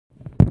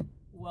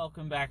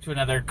Welcome back to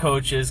another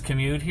Coach's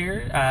Commute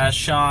here.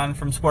 Sean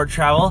from Sport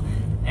Travel,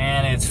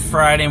 and it's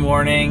Friday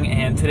morning,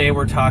 and today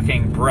we're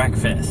talking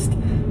breakfast.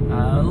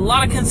 A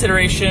lot of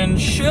consideration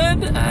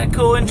should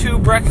go into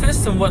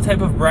breakfast and what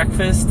type of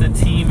breakfast the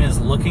team is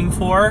looking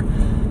for.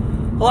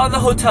 A lot of the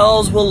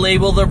hotels will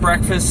label their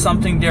breakfast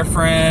something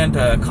different,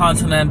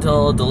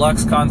 continental,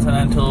 deluxe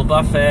continental,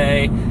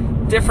 buffet,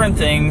 different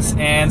things,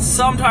 and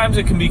sometimes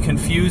it can be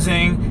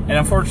confusing, and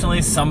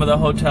unfortunately some of the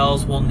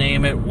hotels will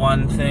name it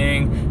one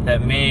thing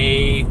that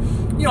may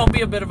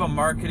be a bit of a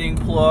marketing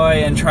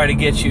ploy and try to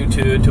get you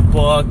to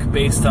book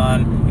based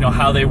on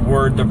how they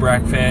word the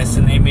breakfast,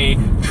 and they may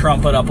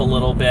trump it up a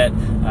little bit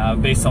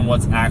based on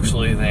what's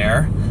actually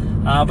there.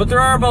 But there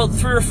are about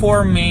 3 or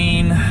 4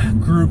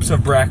 main groups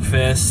of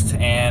breakfast,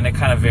 and it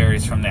kind of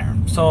varies from there.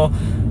 So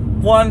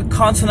one,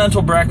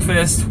 continental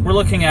breakfast, we're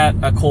looking at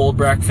a cold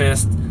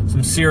breakfast,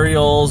 some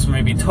cereals,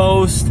 maybe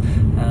toast,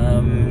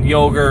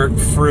 yogurt,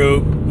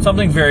 fruit,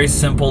 something very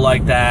simple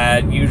like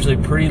that, usually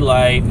pretty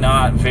light,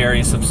 not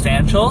very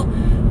substantial.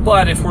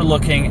 But if we're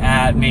looking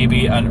at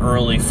maybe an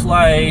early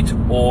flight,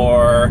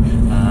 or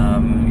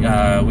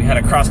we had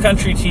a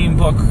cross-country team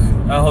book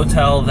a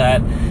hotel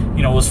that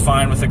was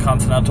fine with a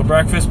continental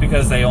breakfast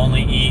because they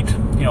only eat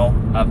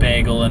a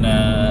bagel and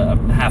a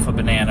half a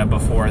banana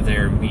before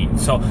their meat,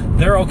 so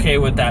they're okay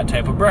with that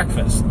type of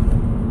breakfast.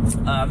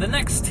 The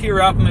next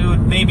tier up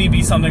would maybe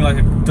be something like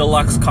a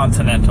deluxe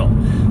continental.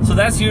 So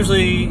that's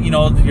usually,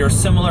 your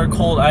similar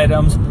cold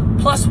items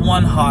plus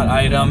one hot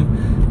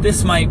item.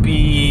 This might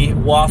be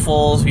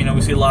waffles.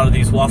 We see a lot of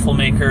these waffle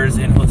makers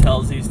in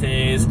hotels these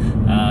days.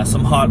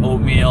 Some hot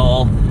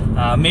oatmeal,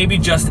 maybe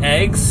just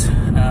eggs,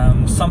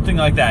 something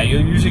like that.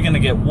 You're usually going to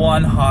get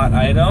one hot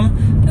item,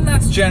 and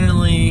that's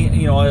generally,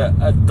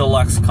 a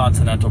deluxe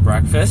continental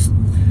breakfast.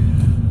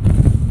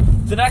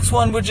 The next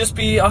one would just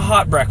be a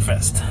hot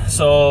breakfast.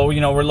 So,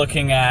 we're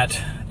looking at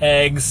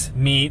eggs,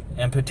 meat,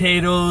 and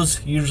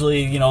potatoes.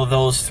 Usually,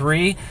 those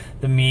 3.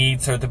 The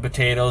meats or the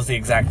potatoes, the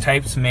exact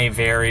types may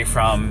vary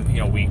from,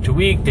 week to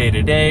week, day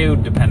to day,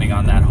 depending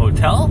on that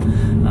hotel.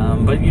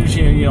 But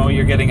usually,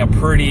 you're getting a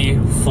pretty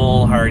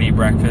full, hearty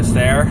breakfast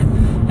there.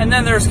 And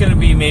then there's going to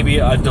be maybe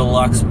a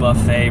deluxe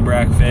buffet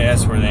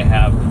breakfast where they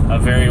have a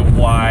very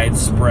wide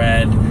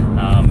spread,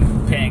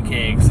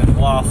 pancakes and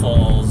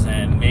waffles,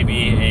 and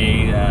maybe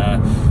a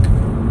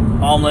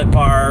omelet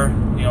bar,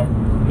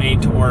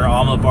 made to order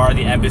omelet bar.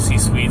 The Embassy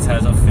Suites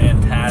has a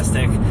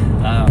fantastic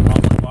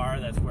omelet bar.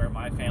 That's where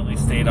my family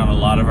stayed on a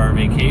lot of our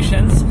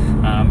vacations,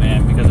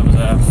 and because it was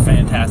a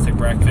fantastic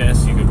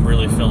breakfast, you could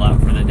really fill up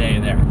for the day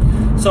there.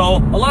 So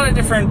a lot of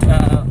different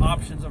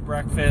options of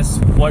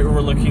breakfast, what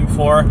we're looking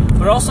for,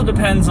 but it also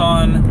depends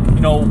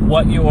on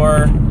what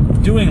you're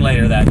doing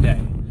later that day.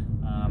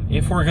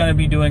 If we're going to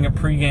be doing a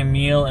pregame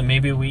meal and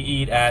maybe we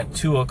eat at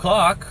 2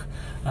 o'clock,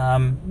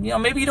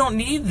 maybe you don't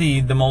need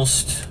the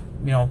most,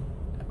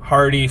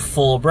 hearty,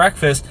 full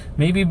breakfast.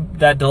 Maybe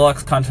that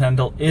deluxe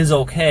continental is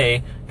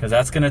okay, because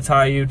that's going to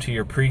tie you to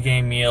your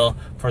pregame meal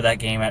for that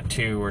game at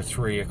 2 or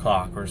 3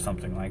 o'clock or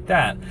something like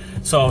that.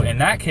 So in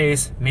that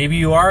case, maybe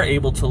you are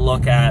able to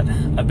look at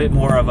a bit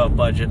more of a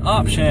budget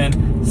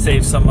option,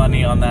 save some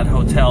money on that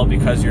hotel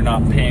because you're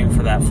not paying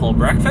for that full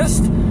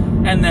breakfast,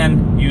 and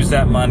then use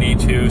that money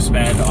to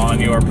spend on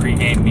your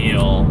pregame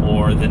meal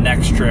or the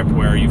next trip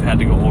where you've had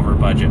to go over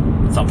budget,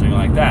 something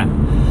like that.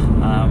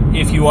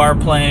 If you are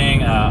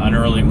playing an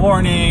early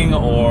morning,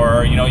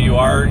 or you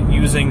are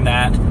using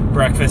that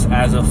breakfast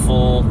as a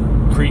full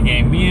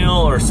pregame meal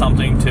or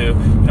something to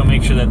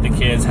make sure that the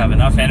kids have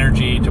enough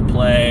energy to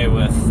play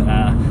with,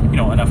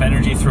 enough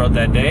energy throughout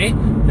that day,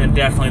 then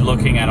definitely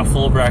looking at a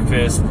full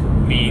breakfast,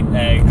 meat,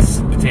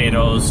 eggs,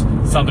 potatoes,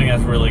 something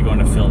that's really going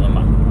to fill them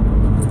up.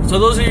 So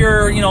those are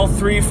your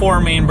 3, 4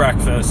 main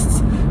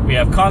breakfasts. We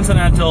have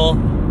continental,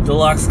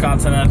 deluxe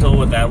continental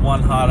with that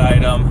one hot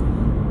item,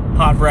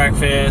 hot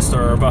breakfast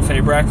or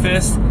buffet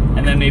breakfast,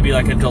 and then maybe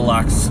like a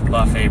deluxe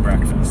buffet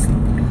breakfast.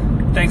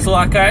 Thanks a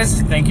lot,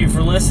 guys. Thank you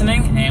for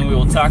listening, and we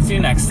will talk to you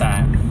next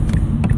time.